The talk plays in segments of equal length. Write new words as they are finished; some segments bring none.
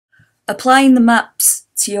Applying the maps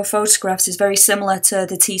to your photographs is very similar to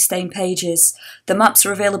the T-Stain pages. The maps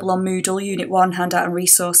are available on Moodle, Unit 1, Handout and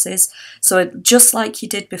Resources. So just like you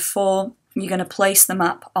did before, you're going to place the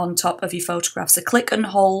map on top of your photograph. So click and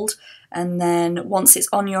hold, and then once it's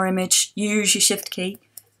on your image, use your Shift key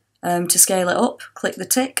to scale it up. Click the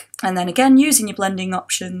tick, and then again, using your blending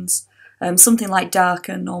options, something like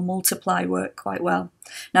darken or multiply work quite well.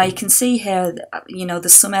 Now you can see here that,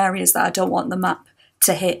 there's some areas that I don't want the map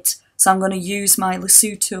to hit. So I'm going to use my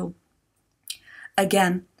lasso tool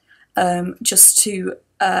again, just to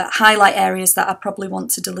highlight areas that I probably want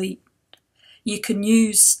to delete. You can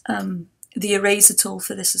use the eraser tool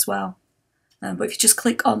for this as well. But if you just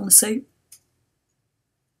click on lasso,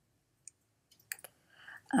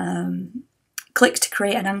 click to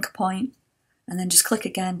create an anchor point, and then just click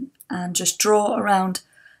again and just draw around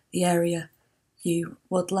the area you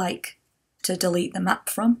would like to delete the map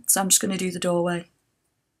from. So I'm just going to do the doorway,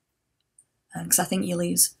 because I think you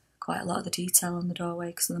lose quite a lot of the detail on the doorway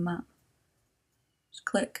because of the map. Just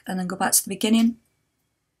click and then go back to the beginning,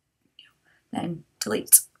 then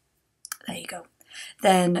delete. There you go.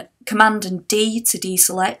 Then Command and D to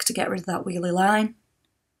deselect to get rid of that wheelie line,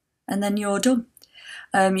 and then you're done.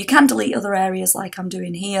 You can delete other areas like I'm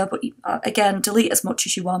doing here, but again, delete as much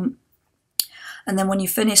as you want. And then when you're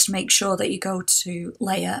finished, make sure that you go to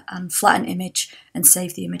Layer and Flatten Image and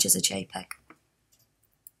save the image as a JPEG.